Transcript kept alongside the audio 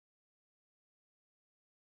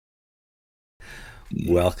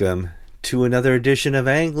Welcome to another edition of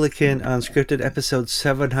Anglican Unscripted, episode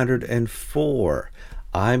 704.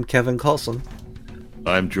 I'm Kevin Coulson.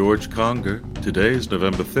 I'm George Conger. Today is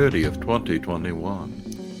November 30th, 2021.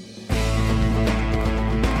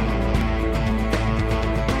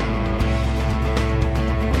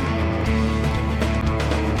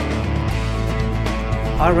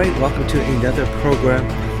 All right, welcome to another program.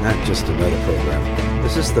 Not just another program.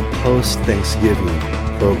 This is the post-Thanksgiving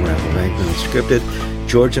program of Anglican Unscripted.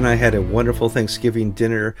 George and I had a wonderful Thanksgiving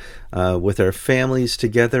dinner with our families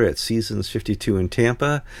together at Seasons 52 in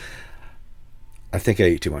Tampa. I think I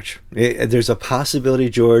ate too much. There's a possibility,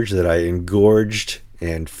 George, that I engorged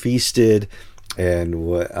and feasted, and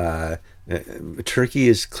turkey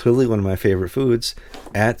is clearly one of my favorite foods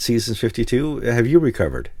at Seasons 52. Have you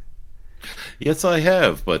recovered? Yes, I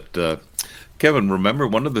have, but Kevin, remember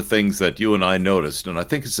one of the things that you and I noticed, and I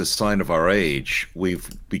think it's a sign of our age, we've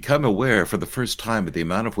become aware for the first time of the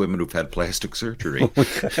amount of women who've had plastic surgery. Oh my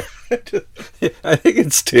God. I think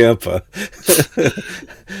it's Tampa.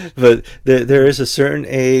 But there is a certain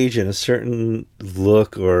age and a certain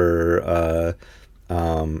look or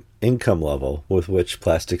income level with which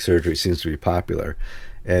plastic surgery seems to be popular.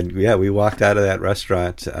 And yeah, we walked out of that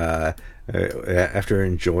restaurant after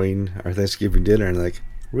enjoying our Thanksgiving dinner and like,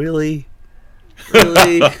 really?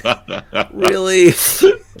 Really? Really?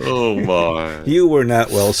 Oh my. You were not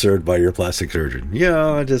well served by your plastic surgeon.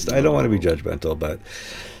 I don't want to be judgmental, but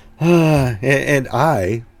and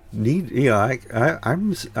I need,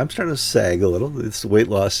 I'm starting to sag a little. This weight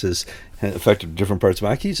loss has affected different parts of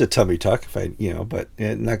my. I could use a tummy tuck if I, but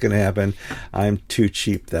not going to happen. I'm too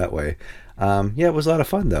cheap that way. It was a lot of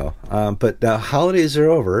fun though. But now holidays are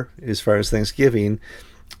over as far as Thanksgiving,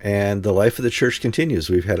 and the life of the church continues.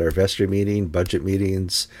 We've had our vestry meeting, budget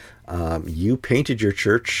meetings. You painted your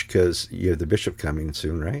church because you have the bishop coming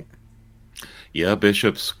soon, right? Yeah,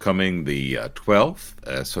 Bishop's coming the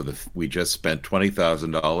 12th. We just spent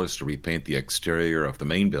 $20,000 to repaint the exterior of the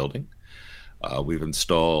main building. We've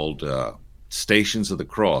installed Stations of the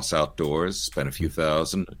Cross outdoors, spent a few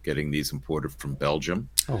thousand getting these imported from Belgium.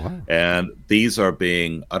 Oh, wow. And these are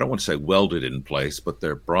being, I don't want to say welded in place, but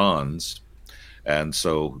they're bronze. And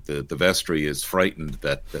so the vestry is frightened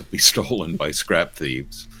that they'll be stolen by scrap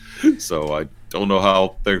thieves. So I don't know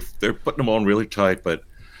how they're putting them on really tight, but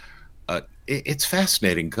it's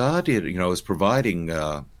fascinating. God, is providing.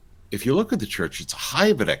 If you look at the church, it's a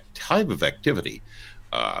hive of activity.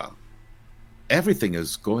 Everything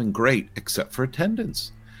is going great except for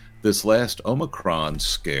attendance. This last Omicron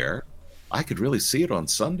scare, I could really see it on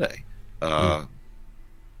Sunday. The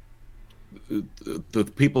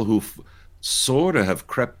people who sort of have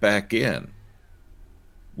crept back in,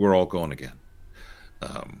 we're all going again.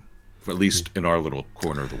 At least in our little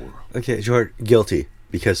corner of the world. Okay, George, guilty,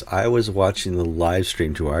 because I was watching the live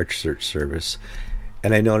stream to our church service,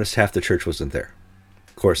 and I noticed half the church wasn't there.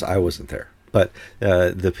 Of course, I wasn't there. But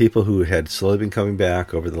the people who had slowly been coming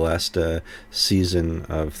back over the last season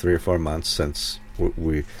of 3 or 4 months since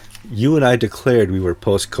you and I declared we were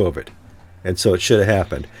post-COVID, and so it should have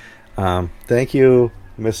happened. Thank you,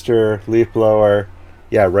 Mr. Leaf Blower.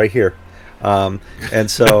 Yeah, right here.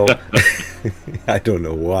 And so I don't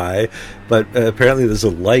know why, but apparently there's a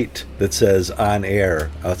light that says on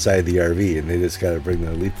air outside the RV, and they just got to bring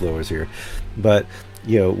the leaf blowers here. But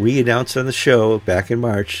we announced on the show back in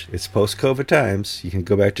March, it's post-COVID times. You can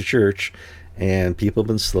go back to church, and people have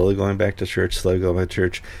been slowly going back to church,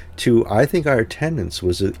 I think our attendance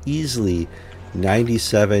was easily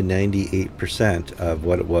 97, 98% of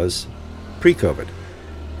what it was pre-COVID.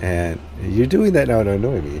 And you're doing that now to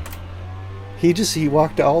annoy me. He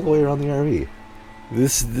walked all the way around the RV.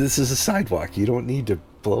 This is a sidewalk. You don't need to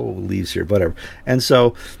blow leaves here, whatever. And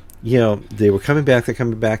so, they were coming back,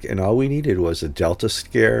 and all we needed was a Delta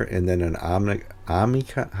scare and then an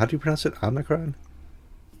Omicron. How do you pronounce it? Omicron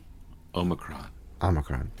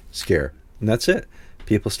scare. And that's it.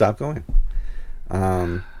 People stopped going.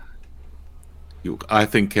 I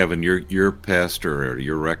think, Kevin, your pastor or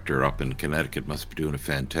your rector up in Connecticut must be doing a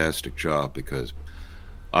fantastic job, because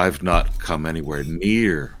I've not come anywhere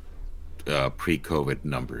near pre-COVID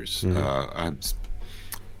numbers.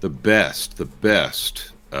 The best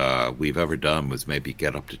we've ever done was maybe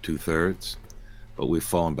get up to 2/3, but we've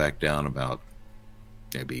fallen back down about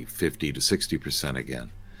maybe 50 to 60% again.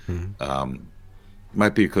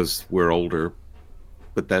 Might be because we're older,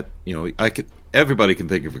 but that everybody can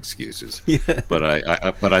think of excuses. Yeah. But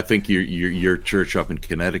I think your church up in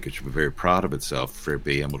Connecticut should be very proud of itself for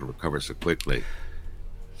being able to recover so quickly.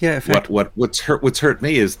 Yeah. In fact, What's hurt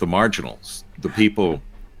me is the marginals, the people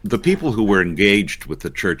the people who were engaged with the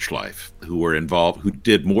church life, who were involved, who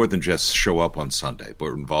did more than just show up on Sunday, but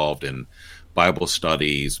were involved in Bible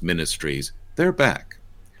studies, ministries, they're back.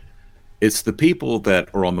 It's the people that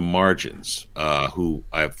are on the margins, who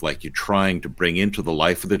I've like you trying to bring into the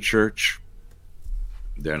life of the church.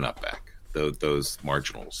 They're not back. Those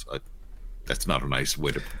marginals. That's not a nice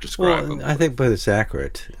way to describe them. I think, but it's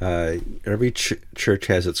accurate. Every church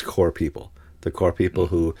has its core people. The core people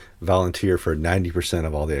who volunteer for 90%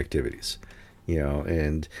 of all the activities,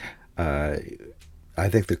 and I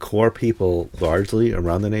think the core people largely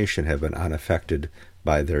around the nation have been unaffected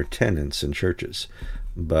by their attendance in churches.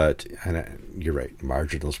 But, and you're right,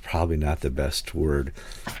 marginal is probably not the best word,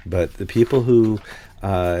 but the people who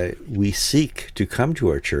we seek to come to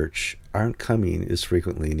our church aren't coming as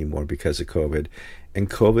frequently anymore because of COVID, and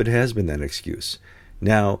COVID has been that excuse.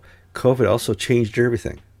 Now, COVID also changed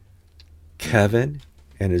everything. Kevin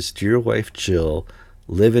and his dear wife Jill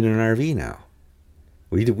live in an RV now.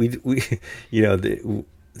 We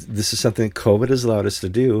this is something COVID has allowed us to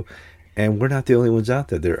do, and we're not the only ones out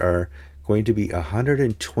there. There are going to be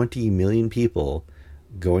 120 million people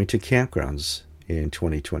going to campgrounds in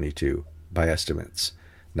 2022 by estimates.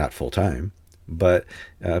 Not full time, but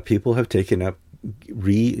people have taken up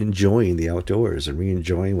re-enjoying the outdoors and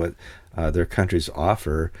re-enjoying what their countries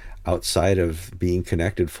offer outside of being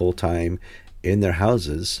connected full time in their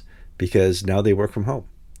houses, because now they work from home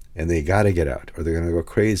and they got to get out or they're going to go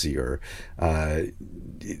crazy, or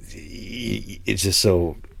it's just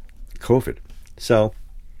so COVID. So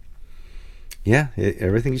yeah,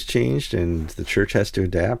 everything's changed, and the church has to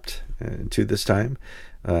adapt to this time.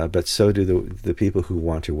 But so do the people who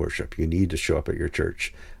want to worship. You need to show up at your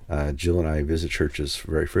church. Jill and I visit churches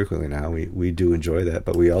very frequently now. We do enjoy that,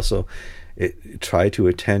 but we also try to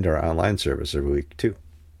attend our online service every week too.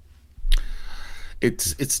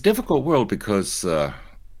 It's a difficult world because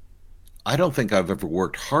I don't think I've ever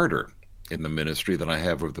worked harder in the ministry than I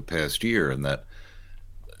have over the past year, and that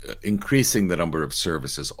increasing the number of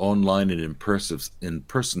services, online and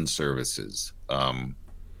in-person services,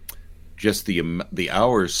 just the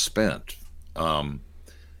hours spent.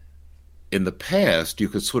 In the past, you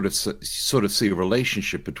could sort of see a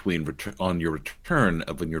relationship between on your return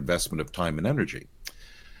of your investment of time and energy,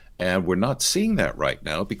 and we're not seeing that right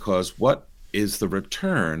now, because what is the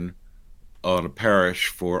return on a parish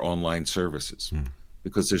for online services?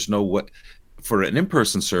 Because there's no what for an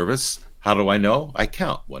in-person service. How do I know? I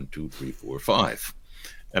count 1, 2, 3, 4, 5,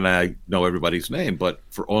 and I know everybody's name. But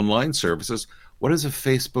for online services, what is a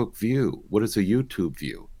Facebook view? What is a YouTube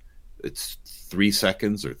view? It's 3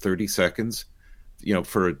 seconds or 30 seconds.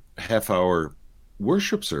 For a half-hour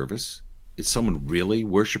worship service, is someone really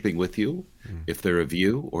worshiping with you? If they're a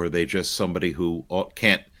view, or are they just somebody who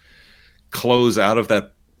can't close out of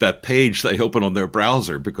that page they open on their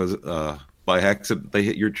browser because by accident they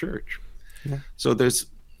hit your church? Yeah. So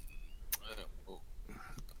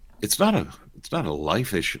it's not a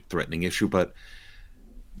life issue, threatening issue, but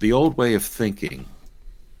the old way of thinking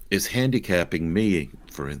is handicapping me,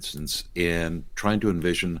 for instance, in trying to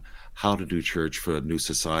envision how to do church for a new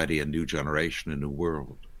society, a new generation, a new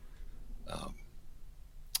world.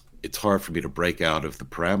 It's hard for me to break out of the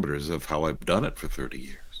parameters of how I've done it for 30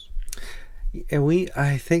 years. And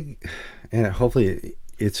I think, and hopefully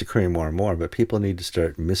it's occurring more and more, but people need to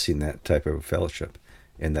start missing that type of fellowship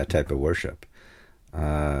and that type of worship.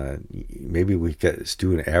 Maybe we could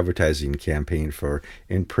do an advertising campaign for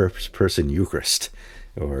in-person Eucharist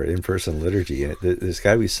or in-person liturgy. There's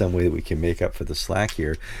got to be some way that we can make up for the slack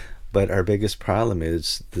here. But our biggest problem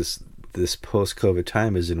is this post-COVID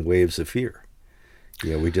time is in waves of fear.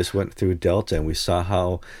 We just went through Delta, and we saw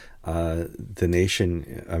how the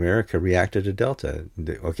nation, America, reacted to Delta.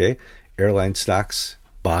 Okay, airline stocks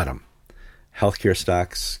bottom, healthcare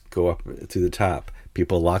stocks go up to the top.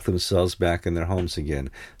 People lock themselves back in their homes again.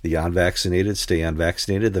 The unvaccinated stay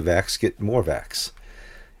unvaccinated. The vax get more vax.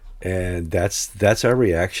 And that's our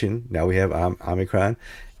reaction. Now we have Omicron,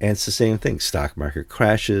 and it's the same thing. Stock market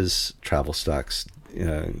crashes, travel stocks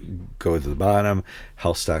go to the bottom,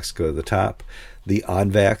 health stocks go to the top. The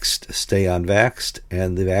unvaxxed stay unvaxxed,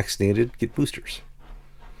 and the vaccinated get boosters.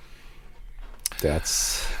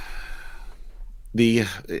 That's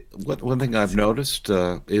one thing I've noticed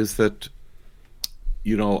is that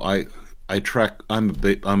I track. I'm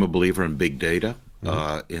a believer in big data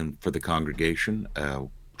for the congregation,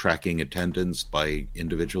 tracking attendance by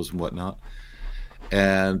individuals and whatnot.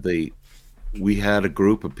 And we had a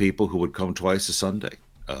group of people who would come twice a Sunday,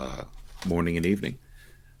 morning and evening.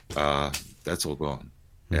 That's all gone.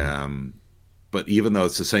 But even though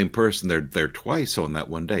it's the same person, they're twice on that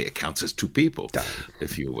one day. It counts as two people,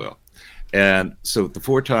 if you will. And so the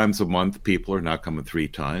 4 times a month, people are now coming 3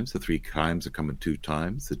 times. The 3 times are coming 2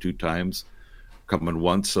 times. The 2 times coming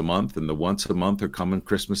once a month, and the once a month are coming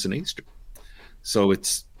Christmas and Easter. So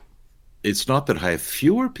it's not that I have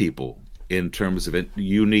fewer people in terms of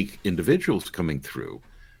unique individuals coming through,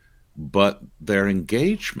 but their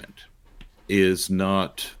engagement is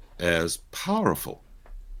not as powerful.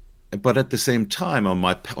 But at the same time,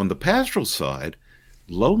 on the pastoral side,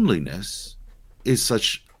 loneliness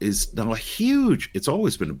is now a huge. It's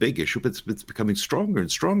always been a big issue, but it's becoming stronger and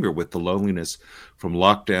stronger with the loneliness from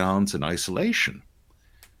lockdowns and isolation.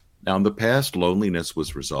 Now, in the past, loneliness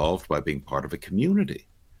was resolved by being part of a community,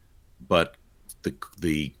 but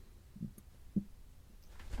the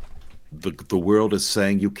world is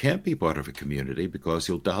saying you can't be part of a community because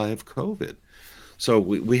you'll die of COVID. So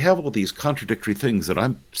we have all these contradictory things that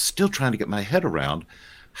I'm still trying to get my head around.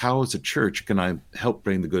 How, as a church, can I help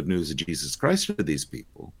bring the good news of Jesus Christ to these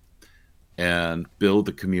people and build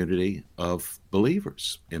the community of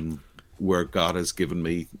believers in where God has given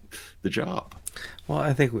me the job? Well,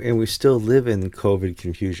 I think, and we still live in COVID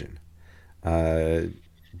confusion.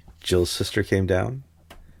 Jill's sister came down.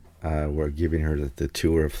 We're giving her the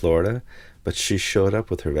tour of Florida, but she showed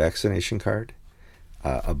up with her vaccination card,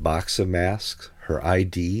 a box of masks, her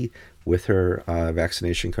ID with her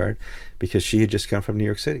vaccination card, because she had just come from New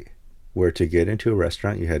York City, where to get into a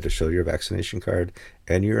restaurant you had to show your vaccination card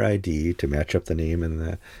and your ID to match up the name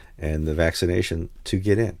and the vaccination to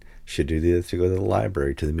get in. She had to do that to go to the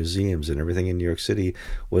library, to the museums, and everything in New York City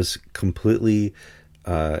was completely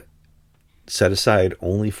set aside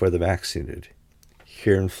only for the vaccinated.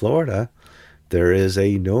 Here in Florida, there is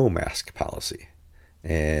a no mask policy,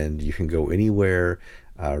 and you can go anywhere,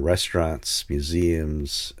 restaurants,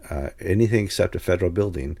 museums, anything except a federal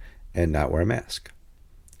building, and not wear a mask.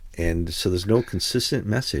 And so there's no consistent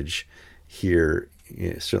message here,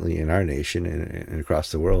 certainly in our nation and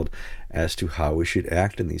across the world, as to how we should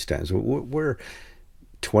act in these times. We're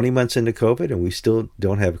 20 months into COVID, and we still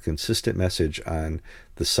don't have a consistent message on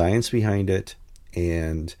the science behind it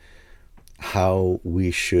and how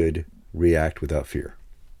we should react without fear.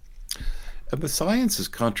 And the science is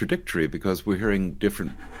contradictory because we're hearing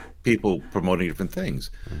different people promoting different things.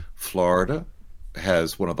 Florida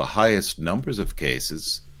has one of the highest numbers of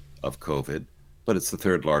cases of COVID, but it's the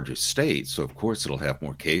third largest state, so of course it'll have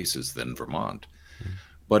more cases than Vermont.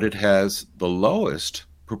 But it has the lowest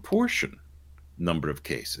proportion number of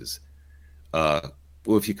cases. Well,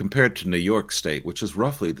 if you compare it to New York State, which is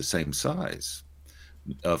roughly the same size,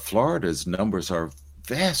 Florida's numbers are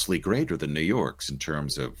vastly greater than New York's in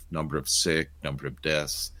terms of number of sick, number of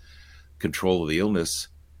deaths, control of the illness.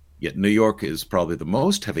 Yet New York is probably the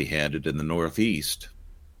most heavy-handed in the Northeast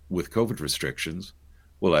with COVID restrictions.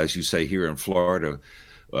 Well, as you say here in Florida,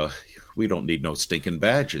 we don't need no stinking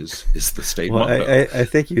badges, is the state motto. I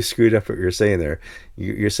think you screwed up what you're saying there.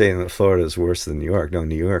 You're saying that Florida is worse than New York. No,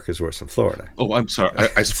 New York is worse than Florida. Oh, I'm sorry.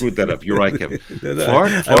 I screwed that up. You're right, Kevin.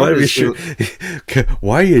 Florida I want to be sure.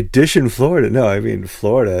 Why are you dishing Florida? No, I mean,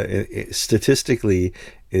 Florida statistically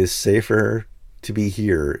is safer to be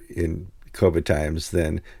here in COVID times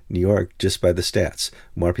than New York, just by the stats.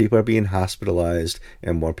 More people are being hospitalized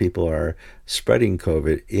and more people are spreading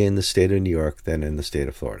COVID in the state of New York than in the state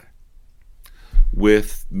of Florida.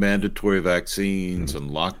 With mandatory vaccines and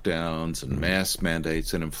lockdowns and mask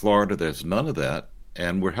mandates, and in Florida there's none of that,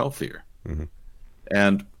 and we're healthier.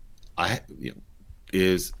 And what's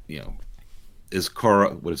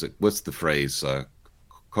the phrase?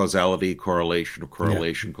 Causality, correlation, or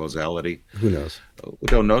correlation, causality. Who knows? We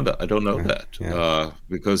don't know that. I don't know that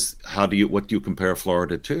because what do you compare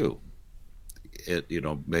Florida to?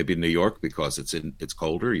 Maybe New York because it's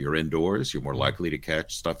colder. You're indoors. You're more likely to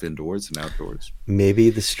catch stuff indoors than outdoors. Maybe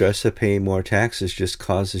the stress of paying more taxes just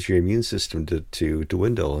causes your immune system to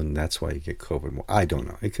dwindle, and that's why you get COVID more. I don't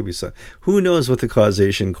know. It could be so. Who knows what the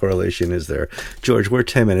causation correlation is there? George, we're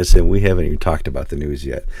 10 minutes in. We haven't even talked about the news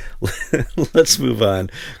yet. Let's move on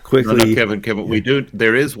quickly. No, Kevin, we do.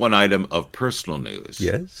 There is one item of personal news.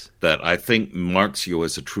 Yes. That I think marks you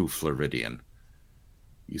as a true Floridian.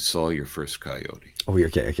 You saw your first coyote. Oh,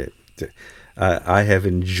 okay. I have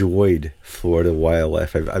enjoyed Florida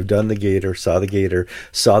wildlife. I've done the gator, saw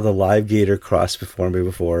the live gator cross before me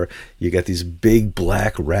before. You got these big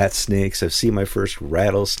black rat snakes. I've seen my first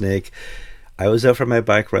rattlesnake. I was out for my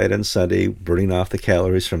bike ride on Sunday, burning off the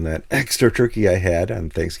calories from that extra turkey I had on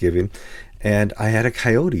Thanksgiving. And I had a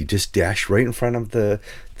coyote just dash right in front of the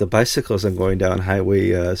bicycles. I'm going down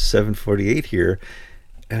Highway 748 here.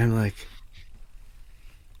 And I'm like,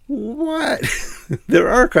 what? There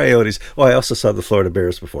are coyotes. Oh, I also saw the Florida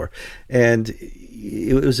bears before. And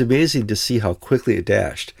it was amazing to see how quickly it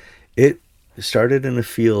dashed. It started in a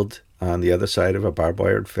field on the other side of a barbed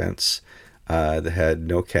wire fence that had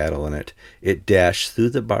no cattle in it. It dashed through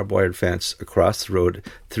the barbed wire fence, across the road,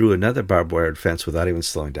 through another barbed wire fence without even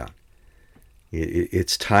slowing down.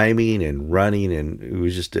 Its timing and running, and it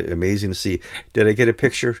was just amazing to see. Did I get a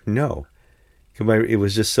picture? No. It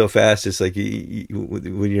was just so fast. It's like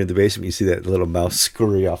when you're in the basement, you see that little mouse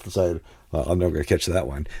scurry off the side. Well, I'm never going to catch that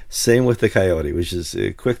one. Same with the coyote, which is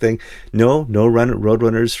a quick thing. No road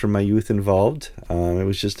runners from my youth involved. It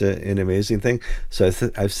was just an amazing thing. So I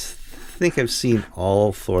think I've seen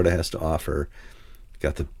all Florida has to offer.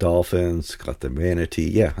 Got the dolphins, got the manatee.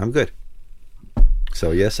 Yeah, I'm good.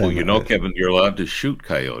 So yes, well, Kevin, you're allowed to shoot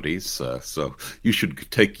coyotes, so you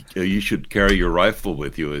should carry your rifle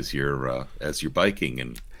with you as you're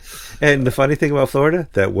biking. And the funny thing about Florida,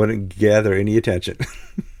 that wouldn't gather any attention.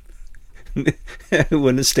 It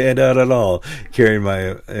wouldn't stand out at all carrying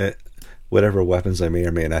my whatever weapons I may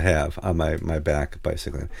or may not have on my back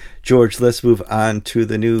bicycling. George, let's move on to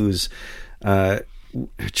the news.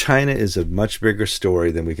 China is a much bigger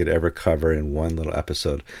story than we could ever cover in one little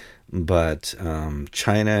episode. But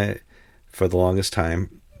China, for the longest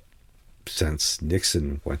time, since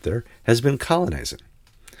Nixon went there, has been colonizing.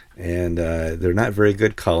 And they're not very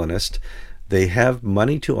good colonists. They have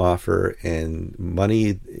money to offer, and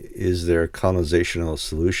money is their colonizational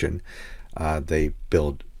solution. They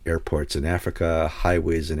build airports in Africa,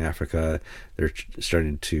 highways in Africa. They're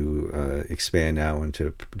starting to expand now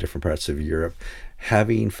into different parts of Europe,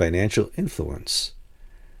 having financial influence.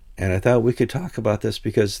 And I thought we could talk about this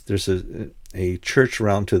because there's a church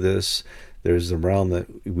realm to this. There's a realm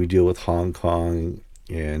that we deal with Hong Kong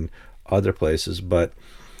and other places. But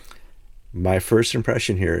my first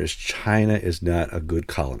impression here is China is not a good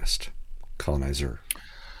colonizer.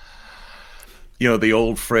 The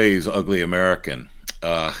old phrase, ugly American.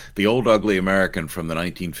 The old ugly American from the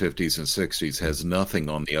 1950s and 60s has nothing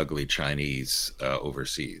on the ugly Chinese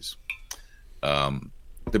overseas. There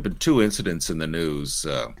have been two incidents in the news.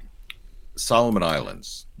 Solomon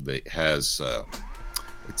Islands it's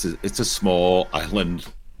a small island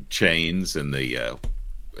chains in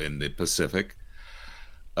the Pacific.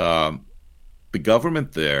 The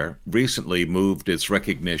government there recently moved its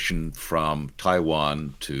recognition from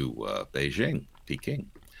Taiwan to Peking.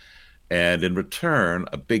 And in return,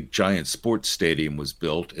 a big giant sports stadium was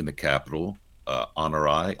built in the capital,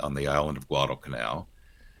 Honorai, on the island of Guadalcanal.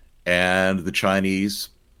 And the Chinese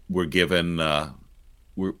were given,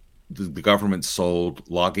 the government sold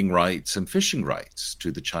logging rights and fishing rights to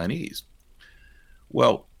the Chinese.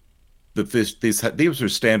 Well, these are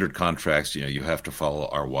standard contracts. You have to follow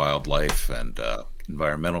our wildlife and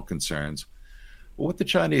environmental concerns. But what the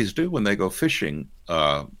Chinese do when they go fishing,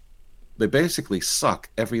 they basically suck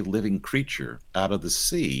every living creature out of the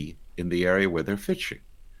sea in the area where they're fishing.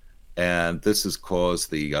 And this has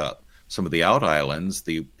caused some of the out islands,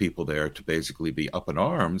 the people there, to basically be up in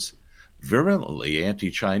arms, virulently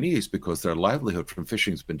anti-Chinese, because their livelihood from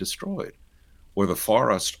fishing has been destroyed. Or the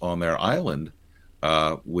forest on their island,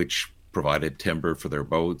 which provided timber for their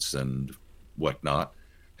boats and whatnot,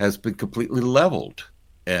 has been completely leveled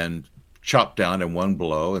and chopped down in one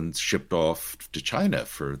blow and shipped off to China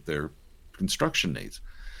for their construction needs.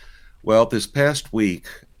 Well, this past week,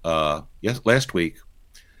 last week,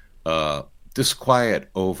 disquiet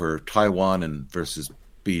over Taiwan versus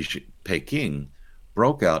Peking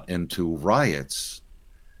broke out into riots,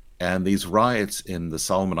 and these riots in the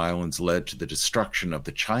Solomon Islands led to the destruction of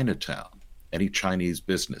the Chinatown. Any Chinese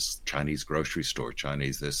business, Chinese grocery store,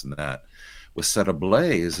 Chinese this and that, was set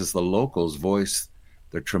ablaze as the locals voiced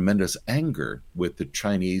their tremendous anger with the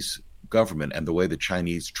Chinese government and the way the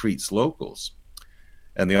Chinese treats locals.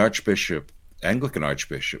 And the Anglican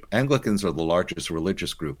Archbishop, Anglicans are the largest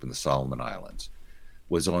religious group in the Solomon Islands,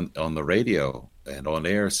 was on the radio and on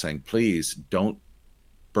air saying, please don't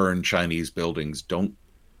burn Chinese buildings, don't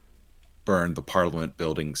burn the Parliament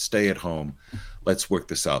building, stay at home, let's work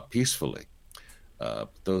this out peacefully.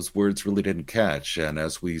 Those words really didn't catch, and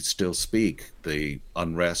as we still speak, the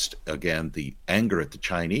unrest, again, the anger at the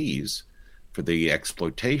Chinese for the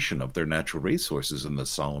exploitation of their natural resources in the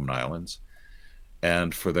Solomon Islands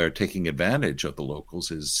and for their taking advantage of the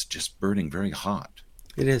locals is just burning very hot.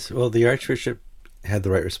 It is. Well, the Archbishop had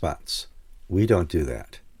the right response. We don't do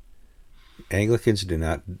that. Anglicans do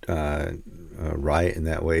not riot in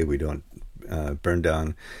that way. We don't burn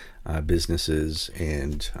down businesses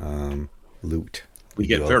and loot. We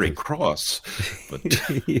get very cross, but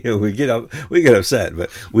we get upset, but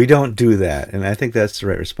we don't do that. And I think that's the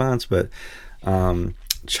right response. But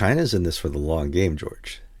China's in this for the long game,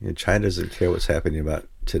 George. China doesn't care what's happening about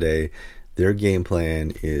today. Their game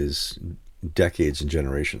plan is decades and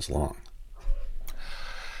generations long.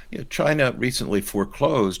 Yeah, China recently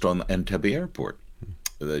foreclosed on Entebbe Airport.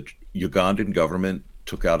 The Ugandan government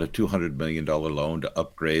took out a $200 million loan to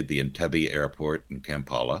upgrade the Entebbe Airport in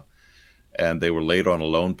Kampala, and they were late on a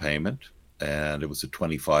loan payment, and it was a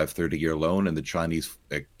 25, 30-year loan, and the Chinese,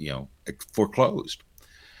 foreclosed.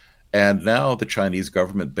 And now the Chinese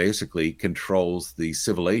government basically controls the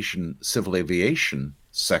civil aviation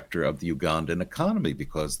sector of the Ugandan economy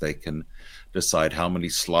because they can decide how many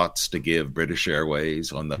slots to give British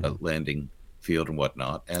Airways on the landing field and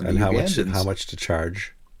whatnot. And the Ugandans how much to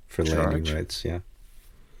charge for landing rights, yeah.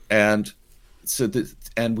 And so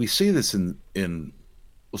and we see this in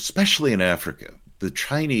especially in Africa. The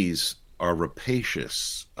Chinese are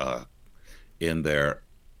rapacious in their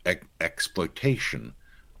exploitation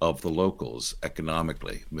of the locals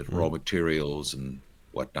economically with raw materials and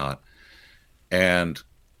whatnot. And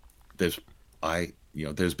there's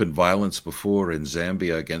been violence before in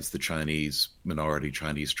Zambia against the Chinese minority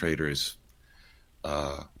Chinese traders.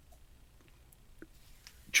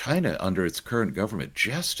 China, under its current government,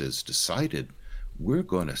 just has decided we're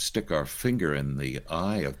going to stick our finger in the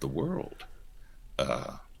eye of the world.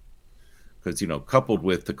 Because, coupled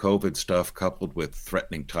with the COVID stuff, coupled with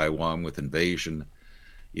threatening Taiwan with invasion,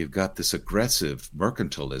 you've got this aggressive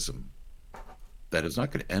mercantilism that is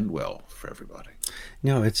not going to end well for everybody.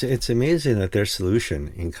 No, it's amazing that their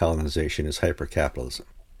solution in colonization is hypercapitalism.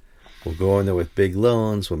 We'll go in there with big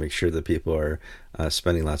loans. We'll make sure that people are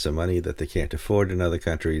spending lots of money that they can't afford in other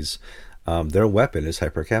countries. Their weapon is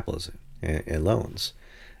hypercapitalism and loans.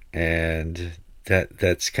 And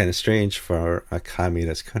that's kind of strange for a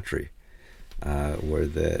communist country where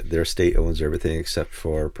their state owns everything except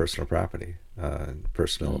for personal property,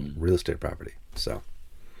 personal real estate property. So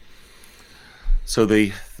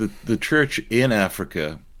the church in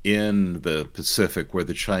Africa, in the Pacific, where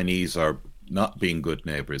the Chinese are not being good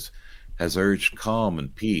neighbors, has urged calm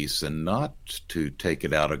and peace and not to take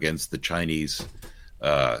it out against the Chinese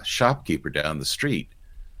shopkeeper down the street.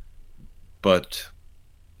 But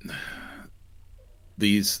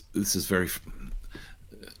it's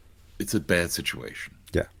a bad situation.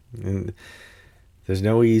 Yeah, and there's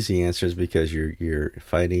no easy answers because you're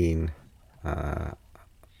fighting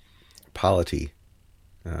polity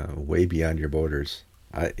way beyond your borders.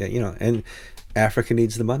 And Africa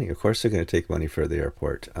needs the money. Of course, they're going to take money for the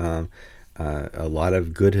airport. A lot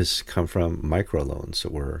of good has come from microloans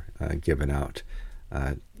that were given out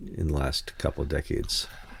in the last couple of decades.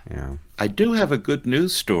 Yeah. I do have a good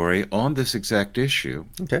news story on this exact issue,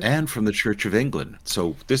 and from the Church of England.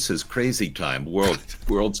 So this is crazy time.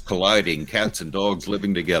 Worlds colliding, cats and dogs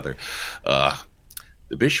living together.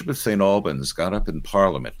 The Bishop of St. Albans got up in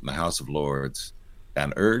Parliament in the House of Lords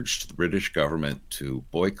and urged the British government to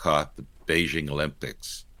boycott the Beijing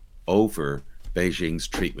Olympics over Beijing's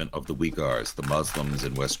treatment of the Uyghurs, the Muslims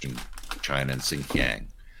in Western China and Xinjiang.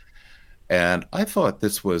 And I thought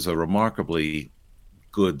this was a remarkably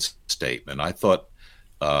good statement. I thought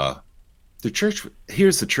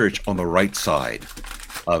here's the church on the right side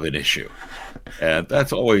of an issue. And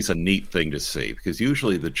that's always a neat thing to see, because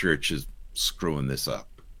usually the church is screwing this up.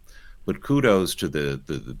 But kudos to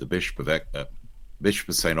the Bishop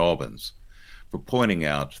of St. Albans for pointing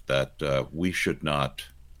out that we should not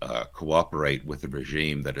cooperate with a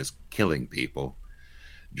regime that is killing people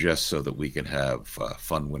just so that we can have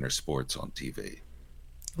fun winter sports on TV.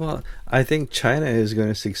 Well, I think China is going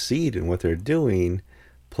to succeed in what they're doing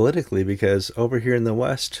politically because over here in the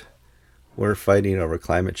West, we're fighting over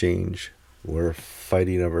climate change. We're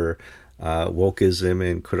fighting over wokeism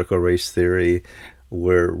and critical race theory.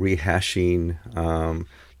 We're rehashing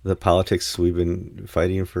the politics we've been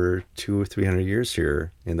fighting for 200 or 300 years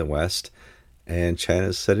here in the West. And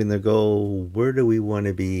China's setting their goal, where do we want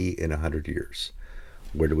to be in 100 years?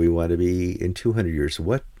 Where do we want to be in 200 years?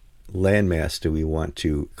 What landmass do we want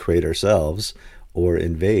to create ourselves or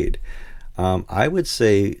invade? I would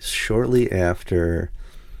say shortly after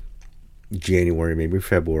January, maybe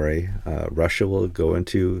February, Russia will go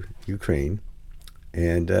into Ukraine.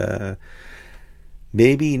 And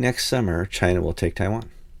maybe next summer, China will take Taiwan.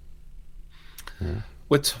 Yeah.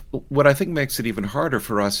 What I think makes it even harder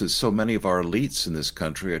for us is so many of our elites in this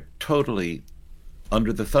country are totally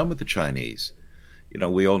under the thumb of the Chinese.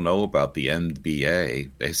 We all know about the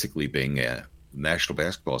NBA basically being a National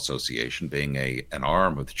Basketball Association, being an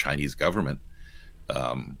arm of the Chinese government.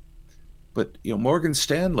 But Morgan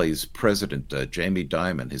Stanley's president, Jamie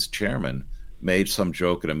Dimon, his chairman, made some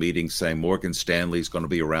joke at a meeting saying Morgan Stanley's going to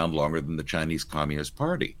be around longer than the Chinese Communist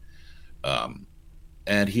Party.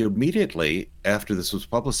 And he immediately, after this was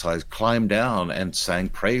publicized, climbed down and sang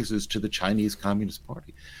praises to the Chinese Communist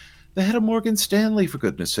Party. The head of Morgan Stanley, for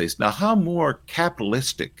goodness sakes. Now, how more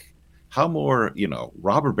capitalistic, how more,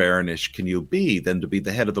 robber baronish can you be than to be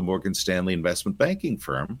the head of the Morgan Stanley investment banking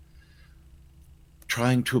firm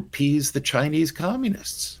trying to appease the Chinese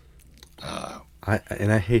communists? I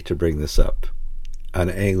hate to bring this up on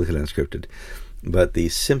Anglican Unscripted, but The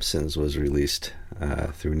Simpsons was released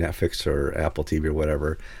through Netflix or Apple TV or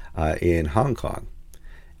whatever in Hong Kong.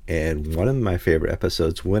 And one of my favorite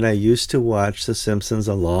episodes, when I used to watch The Simpsons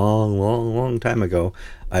a long, long, long time ago,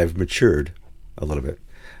 I've matured a little bit,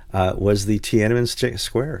 was the Tiananmen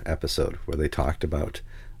Square episode where they talked about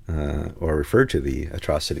or referred to the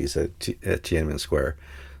atrocities at Tiananmen Square.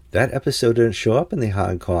 That episode didn't show up in the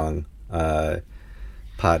Hong Kong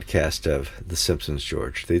podcast of The Simpsons,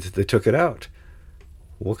 George. They took it out.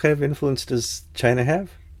 What kind of influence does China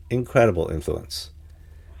have? Incredible influence.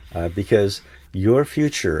 Because your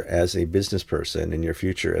future as a business person and your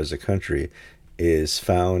future as a country is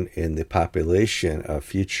found in the population of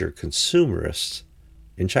future consumerists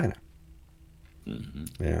in China.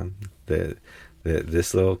 Mm-hmm. Yeah,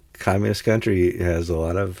 this little communist country has a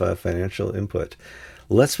lot of financial input.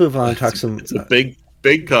 Let's move on. It's a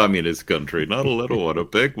big communist country, not a little one, a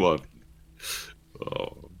big one.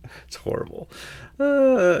 Oh, it's horrible.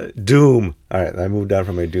 Doom. All right, I moved on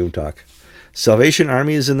from my Doom talk. Salvation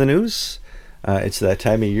Army is in the news. It's that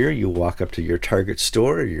time of year you walk up to your Target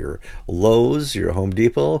store, your Lowe's, your Home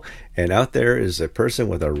Depot, and out there is a person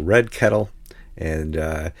with a red kettle. And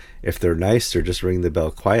if they're nice, they're just ringing the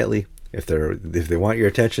bell quietly. If they want your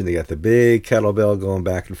attention, they got the big kettlebell going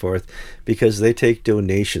back and forth because they take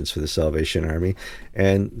donations for the Salvation Army.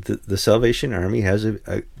 And the Salvation Army has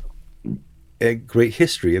a great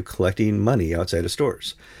history of collecting money outside of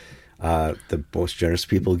stores. The most generous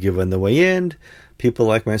people give on the way in. People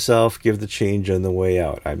like myself give the change on the way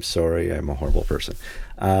out. I'm sorry, I'm a horrible person.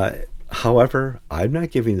 However, I'm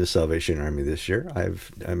not giving the Salvation Army this year.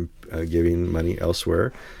 I'm giving money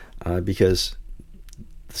elsewhere because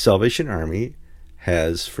the Salvation Army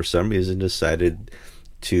has, for some reason, decided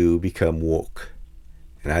to become woke.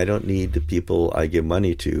 And I don't need the people I give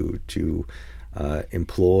money to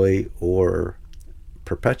employ or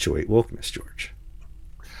perpetuate wokeness, George.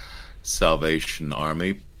 Salvation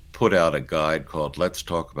Army put out a guide called Let's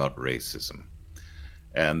Talk About Racism.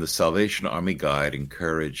 And the Salvation Army guide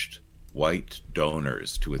encouraged white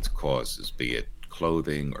donors to its causes, be it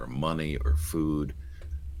clothing or money or food,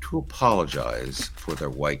 to apologize for their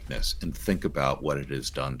whiteness and think about what it has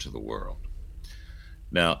done to the world.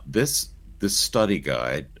 Now, this study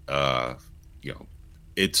guide,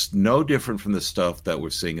 it's no different from the stuff that we're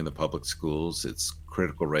seeing in the public schools. It's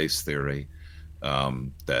critical race theory,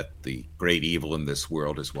 that the great evil in this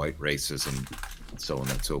world is white racism, and so on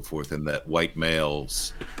and so forth, and that white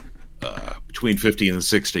males between 50 and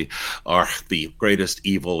 60 are the greatest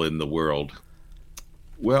evil in the world.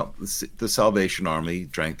 Well, the Salvation Army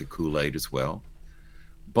drank the Kool-Aid as well,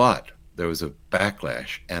 but there was a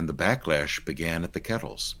backlash, and the backlash began at the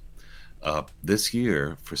kettles. This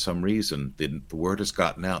year, for some reason, the word has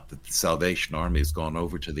gotten out that the Salvation Army has gone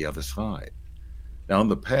over to the other side. Now, in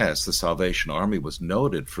the past, the Salvation Army was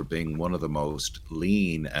noted for being one of the most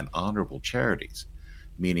lean and honorable charities,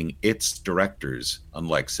 meaning its directors,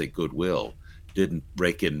 unlike, say, Goodwill, didn't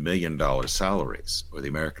rake in $1 million salaries, or the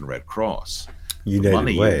American Red Cross.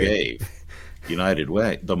 United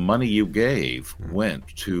Way, the money you gave went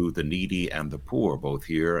to the needy and the poor, both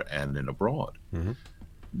here and in abroad. Mm-hmm.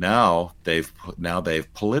 Now they've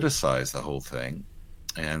politicized the whole thing,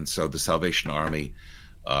 and so the Salvation Army,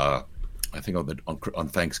 I think on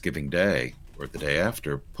Thanksgiving Day or the day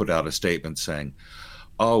after, put out a statement saying,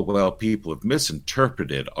 "Oh well, people have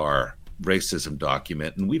misinterpreted our racism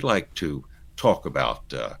document, and we'd like to talk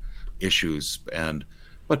about issues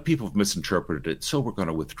but people have misinterpreted it, so we're going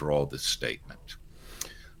to withdraw this statement."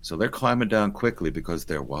 So they're climbing down quickly because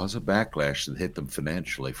there was a backlash that hit them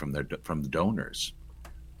financially from the donors.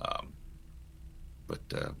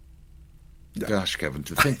 Gosh, Kevin,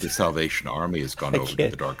 to think the Salvation Army has gone over to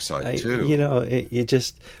the dark side too.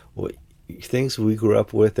 Things we grew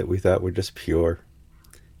up with that we thought were just pure,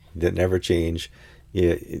 that never change.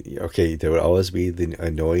 Yeah, okay, there would always be the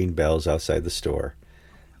annoying bells outside the store,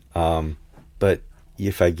 but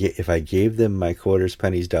if I gave them my quarters,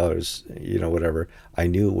 pennies, dollars, whatever, I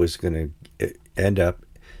knew it was going to end up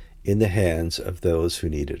in the hands of those who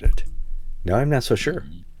needed it. Now I'm not so sure.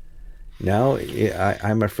 Now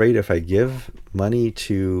I'm afraid if I give money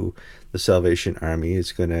to the Salvation Army,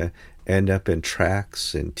 it's going to end up in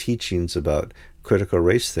tracts and teachings about critical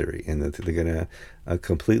race theory, and that they're going to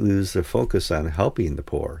completely lose their focus on helping the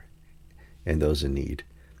poor and those in need,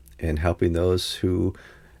 and helping those who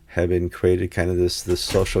have been created kind of this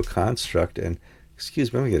social construct. And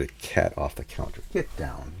excuse me, I'm gonna get a cat off the counter. Get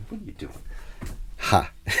down. What are you doing?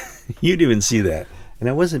 Ha! You didn't even see that. And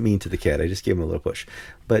I wasn't mean to the cat. I just gave him a little push.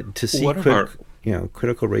 But to see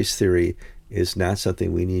critical race theory is not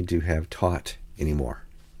something we need to have taught anymore.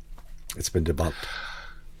 It's been debunked.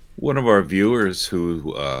 One of our viewers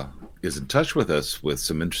who is in touch with us with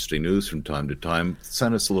some interesting news from time to time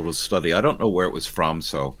sent us a little study. I don't know where it was from,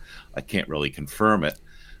 so I can't really confirm it.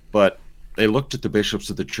 But they looked at the bishops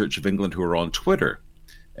of the Church of England who are on Twitter.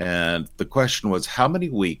 And the question was, how many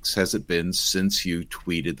weeks has it been since you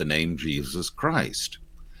tweeted the name Jesus Christ?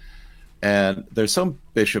 And there's some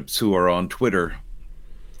bishops who are on Twitter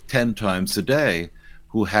 10 times a day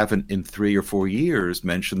who haven't in 3 or 4 years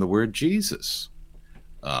mentioned the word Jesus.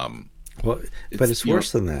 But it's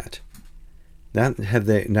worse than that. Not have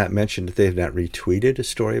they not mentioned that they've not retweeted a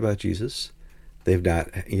story about Jesus. They've not,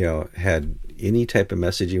 had any type of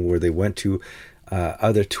messaging where they went to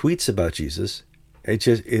other tweets about Jesus.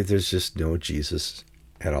 There's just no Jesus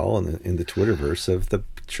at all in the Twitterverse of the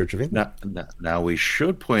Church of England. Now we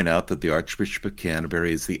should point out that the Archbishop of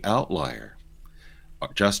Canterbury is the outlier.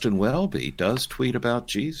 Justin Welby does tweet about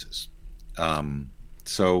Jesus.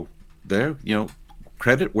 So there,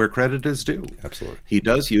 credit where credit is due. Absolutely. He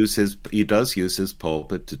does use his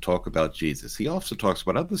pulpit to talk about Jesus. He also talks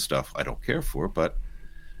about other stuff I don't care for, but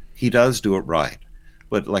he does do it right.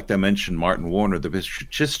 But like I mentioned, Martin Warner, the Bishop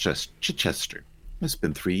of Chichester, it's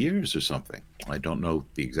been 3 years or something. I don't know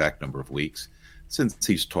the exact number of weeks since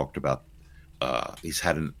he's talked about. He's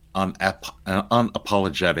had an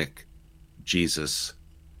unapologetic Jesus,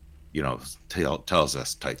 tells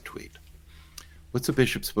us type tweet. What's a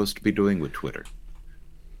bishop supposed to be doing with Twitter?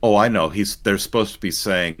 Oh, I know. They're supposed to be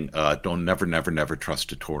saying, "Don't never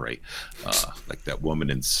trust a Tory," like that woman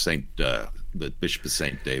in the Bishop of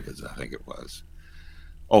St. David's, I think it was.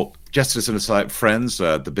 Oh, just as an aside, friends,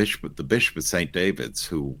 the Bishop of St. David's,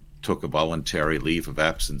 who took a voluntary leave of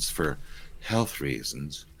absence for health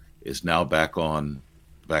reasons, is now back on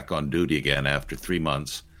duty again after 3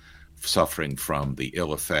 months, suffering from the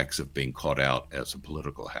ill effects of being caught out as a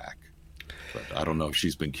political hack. But I don't know if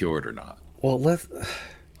she's been cured or not. Well,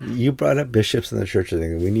 you brought up bishops in the Church of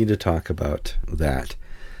England. We need to talk about that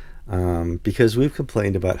because we've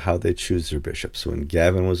complained about how they choose their bishops. When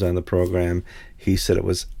Gavin was on the program, he said it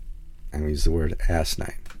was, I'm going to use the word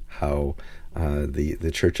asinine, how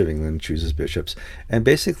the Church of England chooses bishops. And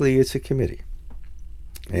basically, it's a committee.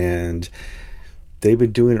 And they've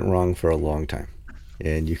been doing it wrong for a long time.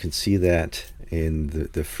 And you can see that in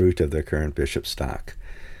the fruit of their current bishop stock.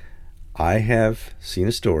 I have seen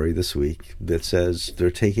a story this week that says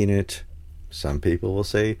they're taking it, some people will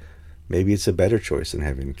say maybe it's a better choice than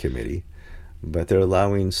having a committee, but they're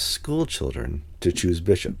allowing school children to choose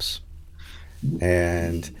bishops.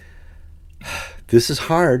 And this is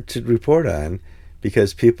hard to report on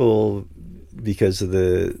because because of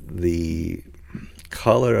the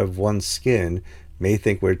color of one's skin, may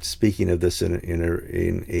think we're speaking of this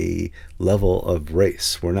in a level of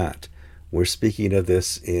race. We're not. We're speaking of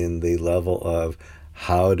this in the level of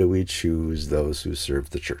how do we choose those who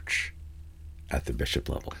serve the church at the bishop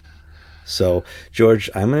level. So, George,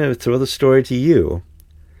 I'm going to throw the story to you.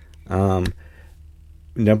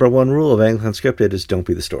 Number one rule of Anglican Scripted is don't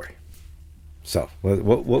be the story. So,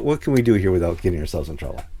 what can we do here without getting ourselves in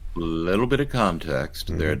trouble? A little bit of context.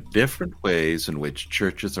 Mm-hmm. There are different ways in which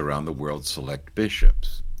churches around the world select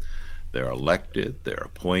bishops. They're elected, they're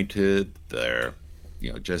appointed, they're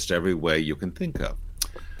just every way you can think of.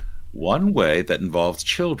 One way that involves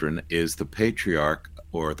children is the patriarch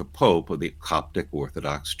or the pope of the Coptic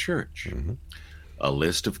Orthodox Church. Mm-hmm. A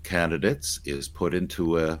list of candidates is put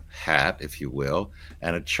into a hat, if you will,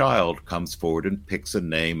 and a child comes forward and picks a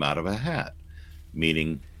name out of a hat,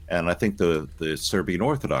 meaning, and I think the Serbian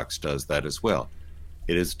Orthodox does that as well.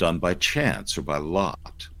 It is done by chance or by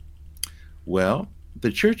lot. Well,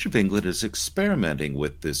 the Church of England is experimenting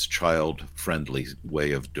with this child-friendly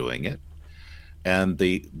way of doing it. And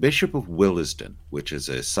the Bishop of Willesden, which is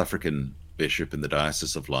a suffragan bishop in the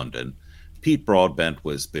Diocese of London, Pete Broadbent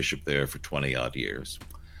was bishop there for 20-odd years.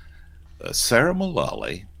 Sarah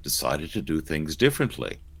Mullally decided to do things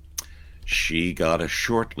differently. She got a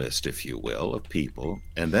short list, if you will, of people,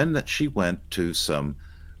 and then she went to some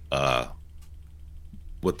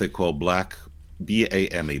what they call Black,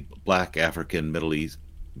 BAME, Black African, Middle East,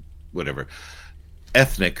 whatever,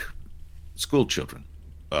 ethnic school children,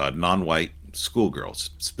 non-white schoolgirls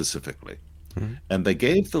specifically. Mm-hmm. And they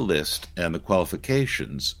gave the list and the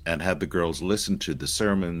qualifications and had the girls listen to the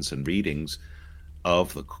sermons and readings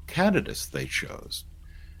of the candidates they chose.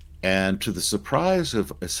 And to the surprise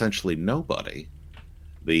of essentially nobody,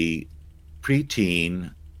 the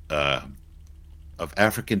preteen uh, of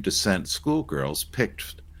African descent schoolgirls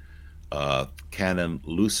picked Canon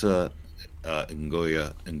Lusa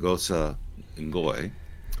Ngosa Ngoy,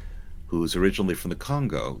 who was originally from the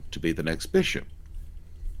Congo, to be the next bishop.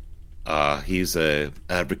 He's an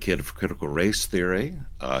advocate of critical race theory.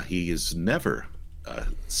 He has never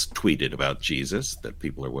tweeted about Jesus that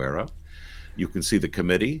people are aware of. You can see the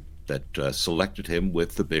committee that selected him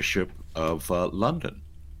with the Bishop of London.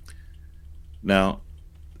 Now,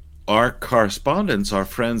 our correspondents, our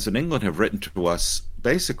friends in England, have written to us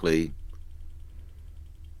basically,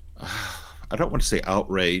 I don't want to say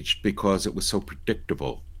outraged because it was so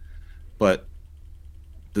predictable, but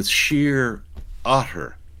the sheer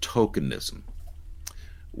utter tokenism.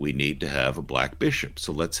 We need to have a black bishop,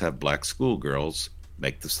 so let's have black schoolgirls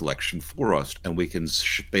make the selection for us, and we can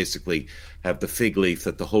basically have the fig leaf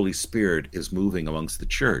that the Holy Spirit is moving amongst the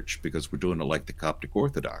church because we're doing it like the Coptic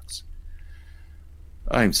Orthodox.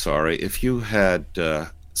 I'm sorry, if you had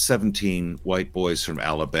 17 white boys from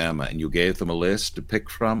Alabama and you gave them a list to pick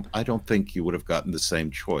from, I don't think you would have gotten the same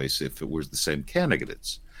choice if it was the same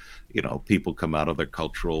candidates. You know, people come out of their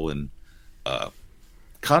cultural and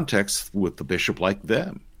context with the bishop like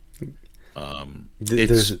them.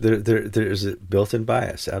 There's a built-in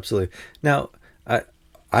bias, absolutely. Now,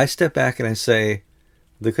 I step back and I say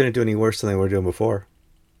they couldn't do any worse than they were doing before.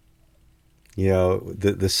 You know,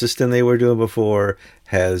 the system they were doing before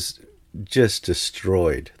has just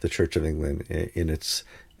destroyed the Church of England in its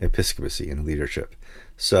episcopacy and leadership.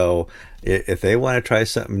 So if they want to try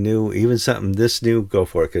something new, even something this new, go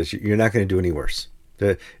for it, because you're not going to do any worse.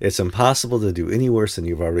 It's impossible to do any worse than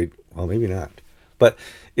you've already, well, maybe not. But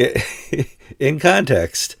in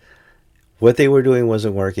context, what they were doing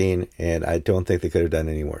wasn't working, and I don't think they could have done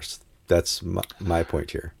any worse. That's my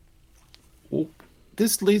point here. Well,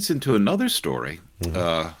 this leads into another story.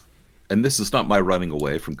 Mm-hmm. And this is not my running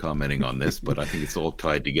away from commenting on this, but I think it's all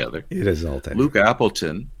tied together. It is all tied. Luke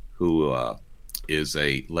Appleton, who is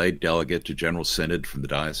a lay delegate to General Synod from the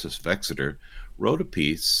Diocese of Exeter, wrote a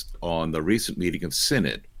piece on the recent meeting of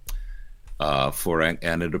Synod,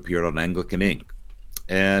 and it appeared on Anglican Ink.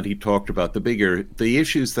 And he talked about the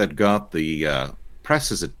issues that got the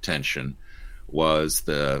press's attention was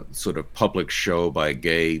the sort of public show by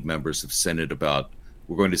gay members of Synod about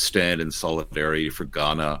we're going to stand in solidarity for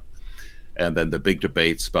Ghana, and then the big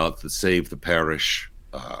debates about the Save the Parish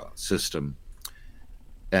system.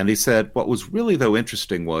 And he said what was really, though,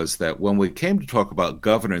 interesting was that when we came to talk about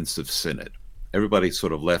governance of Synod, everybody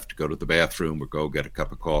sort of left to go to the bathroom or go get a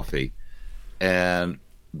cup of coffee. And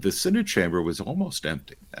the Synod chamber was almost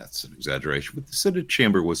empty. That's an exaggeration, but the Synod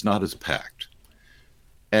chamber was not as packed.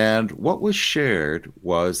 And what was shared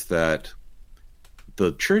was that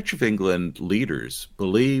the Church of England leaders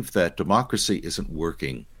believe that democracy isn't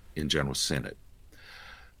working in General Synod.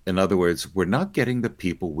 In other words, we're not getting the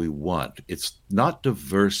people we want. It's not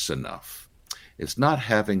diverse enough. It's not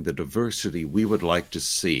having the diversity we would like to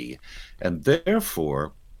see. And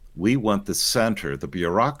therefore, we want the center, the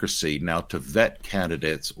bureaucracy, now to vet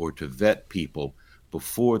candidates or to vet people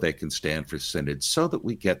before they can stand for Synod so that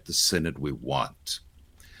we get the Synod we want.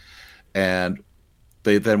 And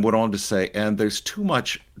they then went on to say, and there's too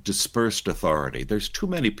much dispersed authority. There's too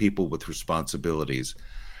many people with responsibilities.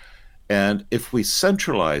 And if we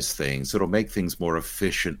centralize things, it'll make things more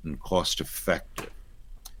efficient and cost effective.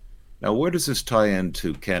 Now, where does this tie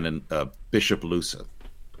into Bishop Lusa,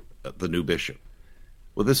 the new bishop?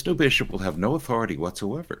 Well, this new bishop will have no authority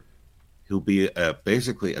whatsoever. He'll be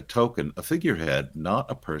basically a token, a figurehead, not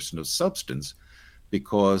a person of substance,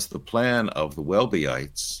 because the plan of the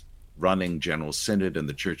Welbyites running General Synod in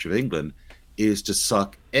the Church of England is to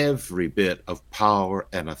suck every bit of power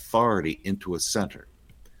and authority into a center.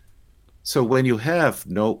 So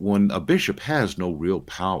when a bishop has no real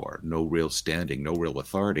power, no real standing, no real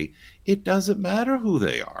authority, it doesn't matter who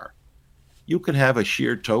they are. You can have a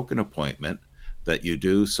sheer token appointment that you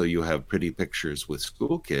do so you have pretty pictures with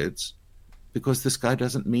school kids, because this guy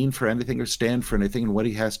doesn't mean for anything or stand for anything, and what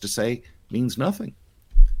he has to say means nothing.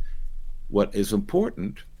 What is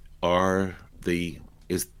important are the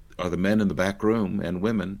men in the back room and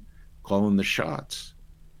women calling the shots.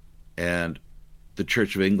 And the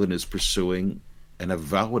Church of England is pursuing an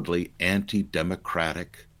avowedly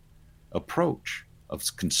anti-democratic approach of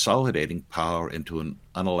consolidating power into an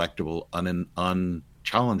unelectable,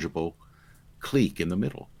 unchallengeable clique in the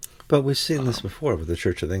middle. But we've seen this before with the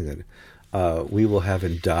Church of England. We will have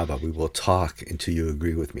indaba, we will talk until you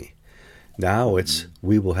agree with me. Now it's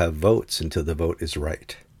we will have votes until the vote is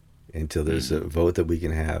right, until there's a vote that we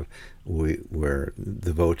can have where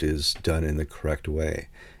the vote is done in the correct way.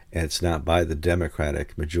 And it's not by the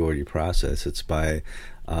democratic majority process. It's by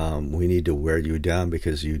we need to wear you down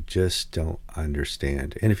because you just don't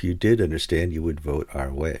understand. And if you did understand, you would vote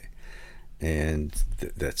our way. And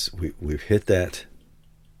we've hit that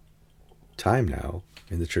time now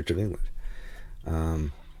in the Church of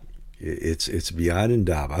England. It's beyond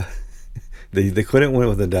Indaba. They couldn't win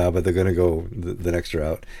with Indaba. They're going to go the next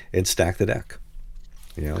route and stack the deck.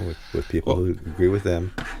 With people who agree with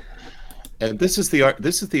them. And this is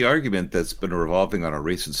the argument that's been revolving on a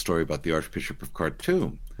recent story about the Archbishop of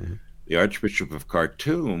Khartoum. Mm-hmm. The Archbishop of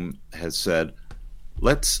Khartoum has said,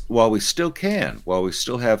 while we still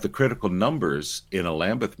have the critical numbers in a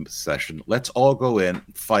Lambeth session, let's all go in,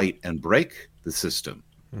 fight, and break the system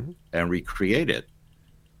and recreate it.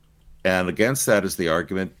 And against that is the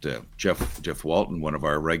argument, Jeff Walton, one of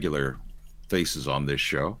our regular faces on this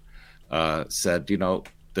show, said,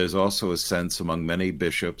 there's also a sense among many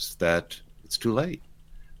bishops that it's too late,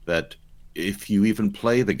 that if you even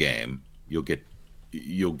play the game, you'll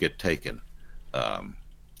get taken.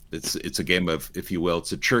 It's a game of, if you will,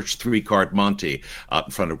 it's a church 3-card Monte out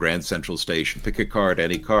in front of Grand Central Station. Pick a card,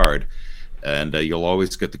 any card, and you'll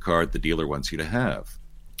always get the card the dealer wants you to have.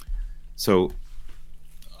 So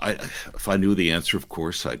if I knew the answer, of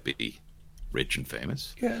course, I'd be rich and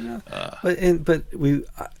famous. Yeah, no. But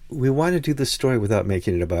we want to do the story without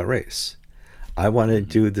making it about race. I want to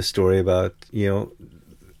do the story about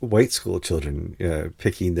white school children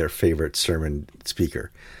picking their favorite sermon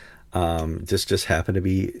speaker. Just happen to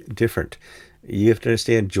be different. You have to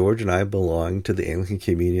understand, George and I belong to the Anglican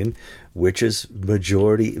Communion, which is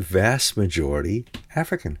vast majority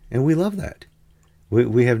African, and we love that.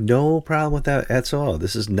 We have no problem with that at all.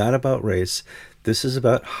 This is not about race. This is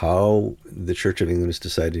about how the Church of England is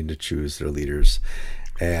deciding to choose their leaders,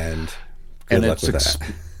 and good luck with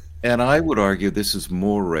that. And I would argue this is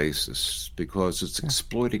more racist because it's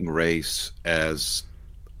exploiting race as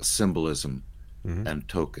symbolism and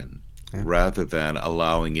token, rather than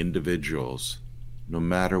allowing individuals, no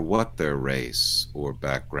matter what their race or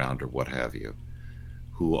background or what have you,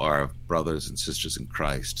 who are brothers and sisters in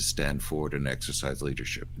Christ, to stand forward and exercise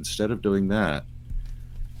leadership. Instead of doing that,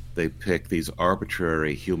 they pick these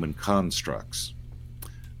arbitrary human constructs.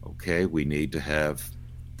 Okay, we need to have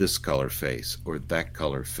this color face or that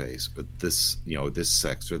color face, or this, this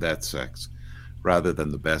sex or that sex, rather than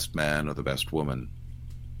the best man or the best woman.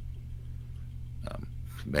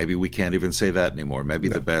 Maybe we can't even say that anymore. Maybe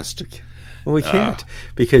the best. Well, we can't,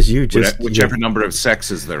 because whichever number of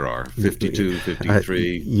sexes there are, 52,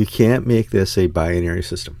 53. You can't make this a binary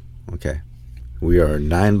system. Okay, we are a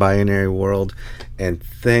non-binary world, and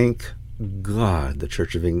thank God the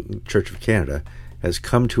Church of Canada has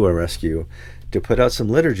come to our rescue to put out some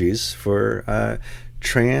liturgies for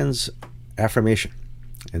trans affirmation.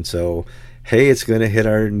 And so, hey, it's going to hit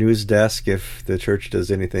our news desk if the church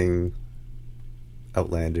does anything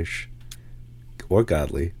outlandish or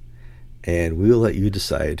godly, and we will let you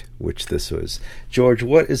decide which this was. George,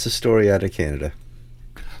 what is the story out of Canada?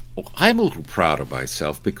 Well, I'm a little proud of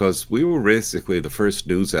myself because we were basically the first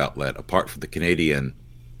news outlet, apart from the Canadian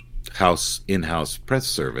in-house press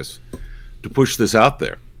service, to push this out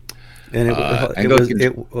there. And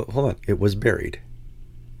it was buried.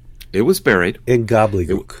 It was buried in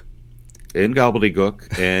gobbledygook.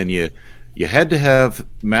 And you had to have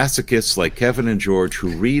masochists like Kevin and George who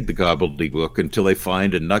read the gobbledygook until they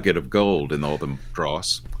find a nugget of gold in all the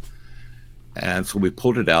dross. And so we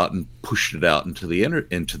pulled it out and pushed it out into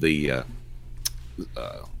the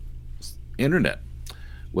internet.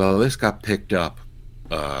 Well, this got picked up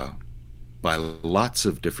by lots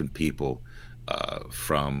of different people.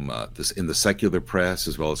 From this in the secular press,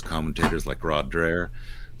 as well as commentators like Rod Dreher.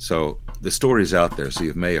 So the story's out there, so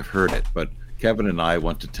you may have heard it. But Kevin and I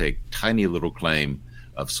want to take tiny little claim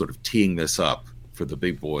of sort of teeing this up for the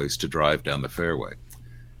big boys to drive down the fairway.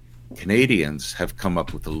 Canadians have come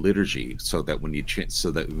up with a liturgy so that when you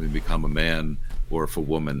become a man or if a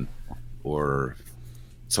woman or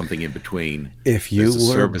something in between, if you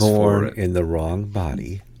were born in the wrong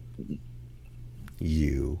body,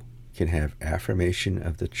 you can have affirmation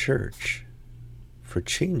of the church for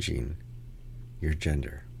changing your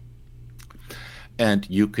gender, and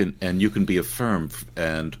you can be affirmed,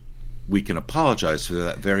 and we can apologize for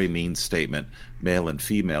that very mean statement, male and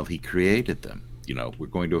female. He created them. We're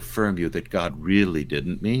going to affirm you that God really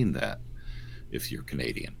didn't mean that. If you're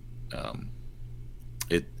Canadian,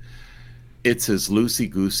 it's as loosey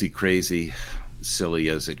goosey, crazy, silly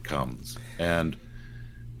as it comes, and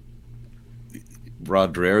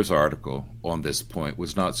Rod Dreher's article on this point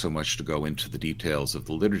was not so much to go into the details of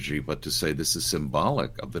the liturgy, but to say this is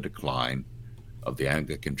symbolic of the decline of the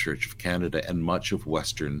Anglican Church of Canada and much of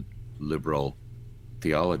Western liberal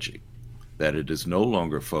theology, that it is no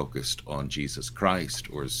longer focused on Jesus Christ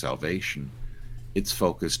or salvation. It's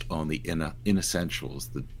focused on the inessentials,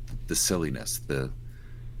 the silliness, the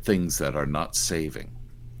things that are not saving,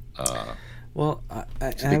 Well,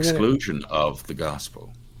 to the exclusion of the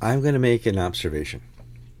gospel. I'm going to make an observation.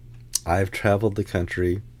 I've traveled the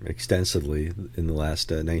country extensively in the last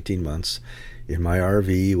 19 months in my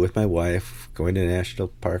RV with my wife, going to national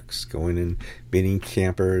parks, going and meeting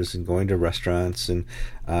campers, and going to restaurants, and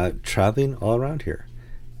traveling all around here.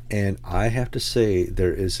 And I have to say,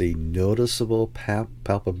 there is a noticeable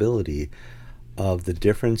palpability of the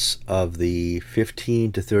difference of the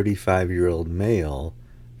 15 to 35-year-old male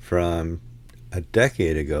from a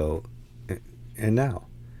decade ago and now.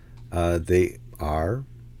 They are,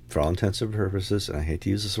 for all intents and purposes, and I hate to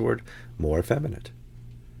use this word, more effeminate.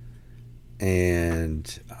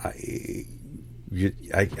 And I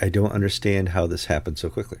don't understand how this happened so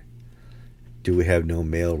quickly. Do we have no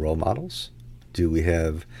male role models? Do we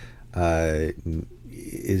have,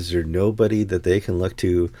 is there nobody that they can look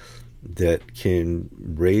to that can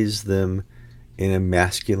raise them in a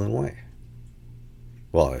masculine way?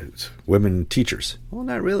 Well, it's women teachers. Well,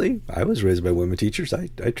 not really. I was raised by women teachers. I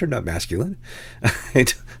turned out masculine.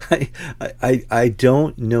 I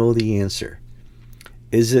don't know the answer.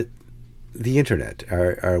 Is it the internet?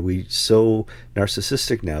 Are we so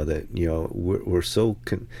narcissistic now that we're so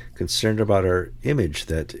concerned about our image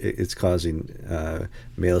that it's causing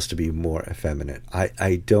males to be more effeminate?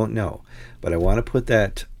 I don't know, but I want to put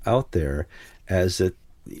that out there as that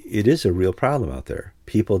it is a real problem out there.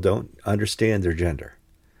 People don't understand their gender.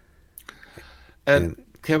 And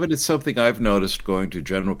Kevin, it's something I've noticed going to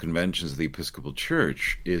general conventions of the Episcopal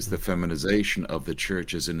Church is the feminization of the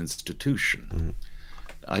church as an institution. Mm-hmm.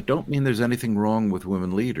 I don't mean there's anything wrong with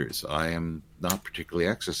women leaders. I am not particularly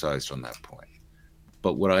exercised on that point.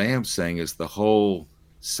 But what I am saying is the whole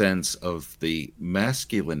sense of the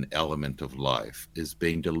masculine element of life is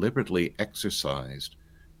being deliberately exercised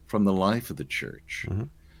from the life of the church.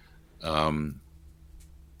 Mm-hmm.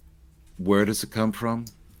 Where does it come from?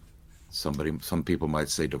 Some people might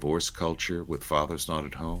say divorce culture with fathers not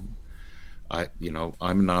at home.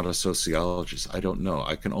 I'm not a sociologist. I don't know.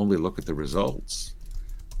 I can only look at the results.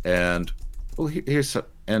 And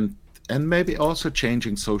and maybe also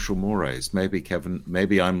changing social mores. Maybe Kevin,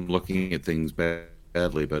 maybe I'm looking at things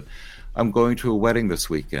badly, but I'm going to a wedding this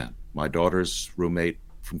weekend. My daughter's roommate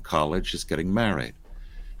from college is getting married,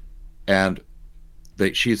 and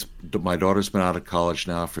my daughter's been out of college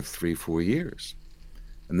now for 3-4 years.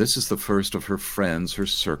 And this is the first of her friends, her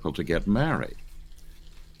circle, to get married.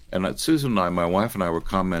 And Susan and I, my wife and I, were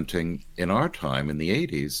commenting in our time in the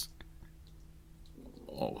 80s,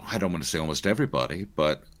 I don't want to say almost everybody,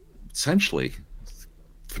 but essentially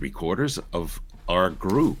 3/4 of our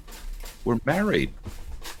group were married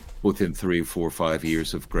within 3, 4, 5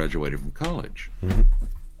 years of graduating from college.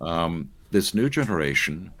 Mm-hmm. This new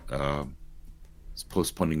generation is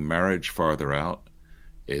postponing marriage farther out.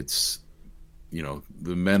 It's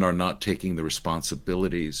the men are not taking the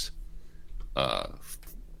responsibilities the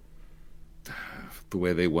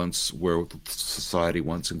way they once were. Society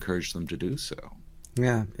once encouraged them to do so.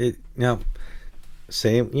 Yeah.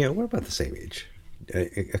 Same. We're about the same age.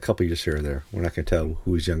 A couple years here or there. We're not going to tell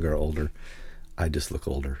who's younger or older. I just look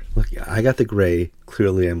older. Look, I got the gray.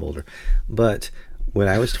 Clearly, I'm older. But when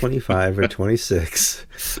I was 25 or 26,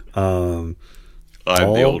 I'm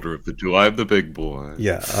the older of the two. I'm the big boy.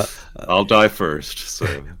 Yeah. I'll die first. So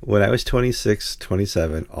when I was 26,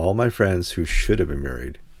 27, all my friends who should have been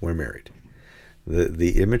married were married.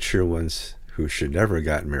 The immature ones who should never have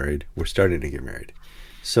gotten married were starting to get married.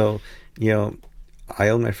 So, I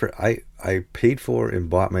own I paid for and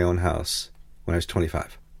bought my own house when I was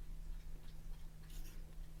 25.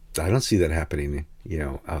 I don't see that happening,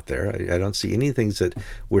 out there. I don't see any things that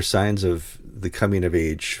were signs of the coming of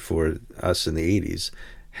age for us in the 80s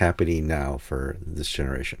happening now for this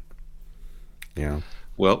generation.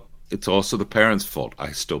 Well, it's also the parents' fault.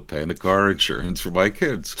 I still pay the car insurance for my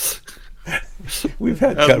kids. We've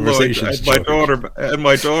had conversations. And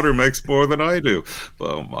my daughter makes more than I do.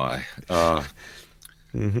 Oh my!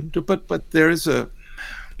 Mm-hmm. But there is the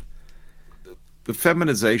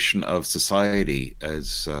feminization of society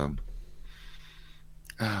as.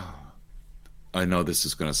 I know this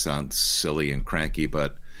is going to sound silly and cranky,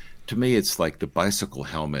 but to me, it's like the bicycle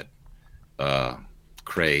helmet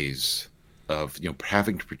craze of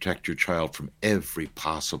having to protect your child from every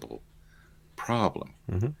possible problem.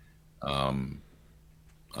 Mm-hmm.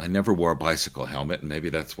 I never wore a bicycle helmet, and maybe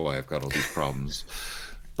that's why I've got all these problems.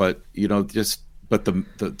 But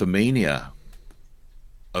the mania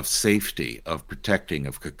of safety, of protecting,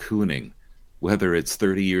 of cocooning, whether it's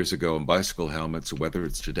 30 years ago in bicycle helmets or whether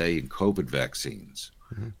it's today in COVID vaccines.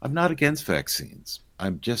 Mm-hmm. I'm not against vaccines.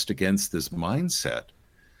 I'm just against this mindset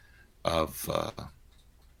of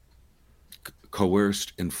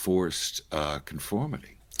coerced, enforced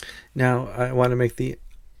conformity. Now, I want to make the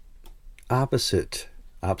opposite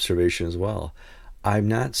observation as well. I'm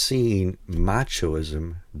not seeing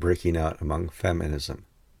machoism breaking out among feminism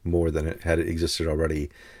more than it had existed already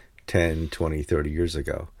 10, 20, 30 years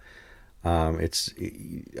ago. I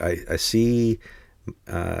see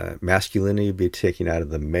masculinity be taken out of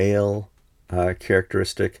the male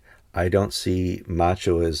characteristic. I don't see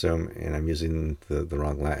machoism, and I'm using the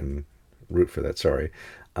wrong Latin root for that, sorry,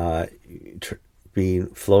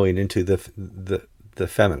 flowing into the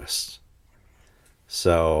feminists.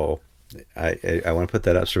 So I want to put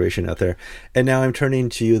that observation out there. And now I'm turning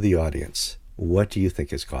to you, the audience. What do you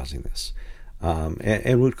think is causing this?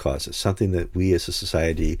 And root causes, something that we as a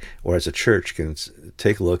society or as a church can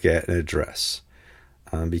take a look at and address.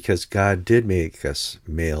 Because God did make us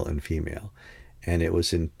male and female. And it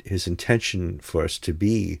was in his intention for us to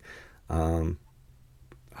be, I'm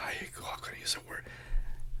going to use a word.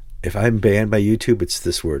 If I'm banned by YouTube, it's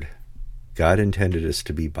this word. God intended us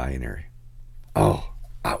to be binary. Oh,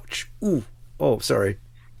 ouch. Ooh. Oh, sorry.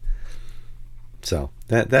 So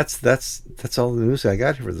that's all the news I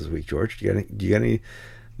got here for this week, George. Do you got any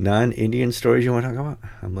non-Indian stories you want to talk about?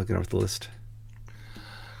 I'm looking over the list.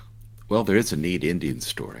 Well, there is a neat Indian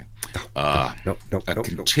story. A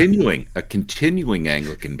continuing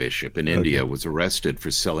Anglican bishop in India was arrested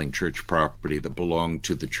for selling church property that belonged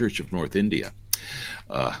to the Church of North India.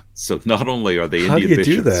 So not only are the Indian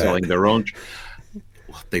bishops selling their own,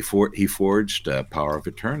 he forged a power of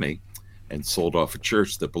attorney and sold off a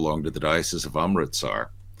church that belonged to the Diocese of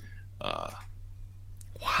Amritsar.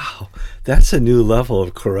 Wow, that's a new level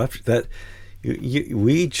of corruption. That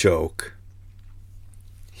we joke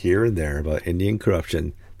here and there about Indian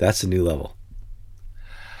corruption. That's a new level.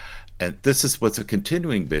 And this is what's a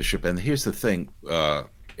continuing bishop. And here's the thing: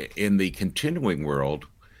 in the continuing world,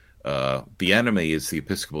 the enemy is the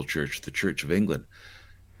Episcopal Church, the Church of England.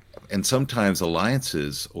 And sometimes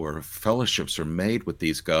alliances or fellowships are made with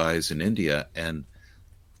these guys in India, and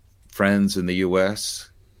friends in the U.S.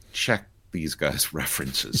 check these guys'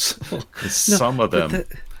 references. Some of them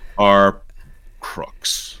are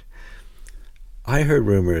crooks. I heard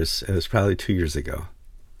rumors, it was probably 2 years ago,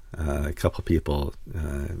 a couple of people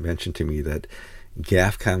mentioned to me that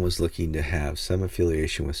GAFCON was looking to have some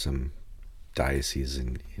affiliation with some diocese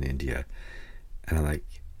in India. And I'm like,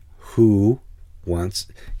 who wants,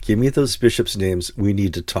 give me those bishops' names, we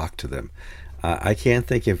need to talk to them. I can't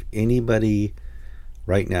think of anybody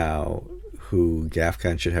right now who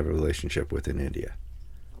GAFCON should have a relationship with in India.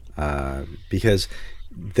 Because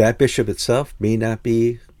that bishop itself may not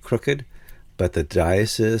be crooked, but the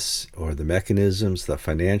diocese or the mechanisms, the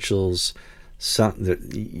financials,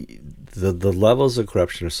 the levels of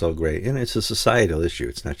corruption are so great, and it's a societal issue.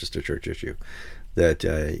 It's not just a church issue. That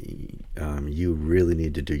you really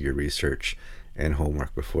need to do your research and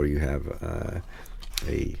homework before you have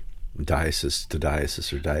a diocese to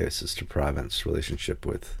diocese or diocese to province relationship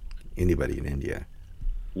with anybody in India.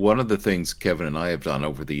 One of the things Kevin and I have done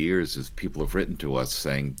over the years is people have written to us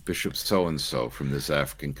saying Bishop so-and-so from this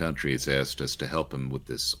African country has asked us to help him with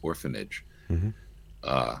this orphanage. Mm-hmm.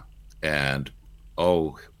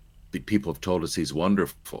 The people have told us he's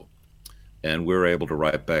wonderful. And we're able to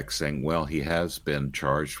write back saying, well, he has been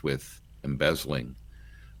charged with embezzling,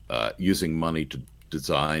 using money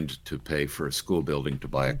designed to pay for a school building to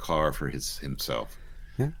buy a car for himself.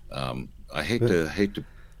 Yeah. I hate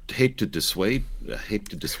to dissuade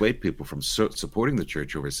people from supporting the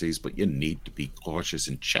church overseas, but you need to be cautious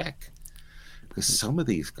and check, because some of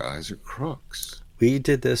these guys are crooks. We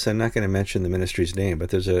did this. I'm not going to mention the ministry's name, but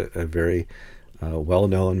there's a very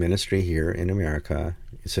well-known ministry here in America.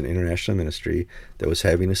 It's an international ministry that was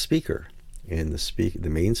having a speaker, and the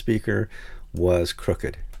main speaker was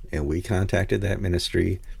crooked. And we contacted that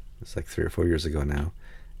ministry, it's like 3 or 4 years ago now,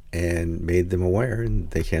 and made them aware,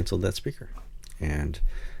 and they canceled that speaker. And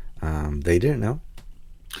they didn't know.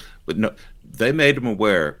 But no, they made them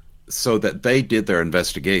aware so that they did their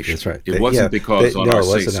investigation. That's right. It wasn't because on our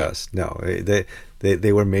say-so. No, it wasn't us. No,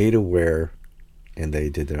 they were made aware, and they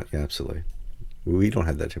did their, absolutely. We don't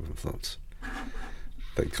have that type of influence.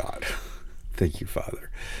 Thank God. Thank you,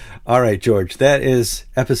 Father. All right, George, that is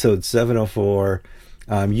episode 704.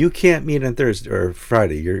 You can't meet on Thursday or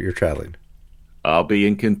Friday. You're traveling. I'll be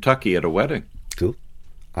in Kentucky at a wedding. Cool.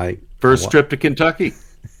 First trip to Kentucky.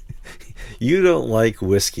 You don't like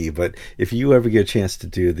whiskey, but if you ever get a chance to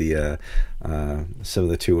do the some of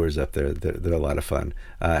the tours up there, they're a lot of fun.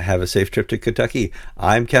 Have a safe trip to Kentucky.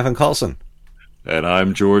 I'm Kevin Carlson. And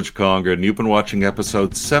I'm George Conger, and you've been watching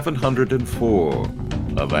episode 704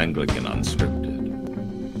 of Anglican Unscripted.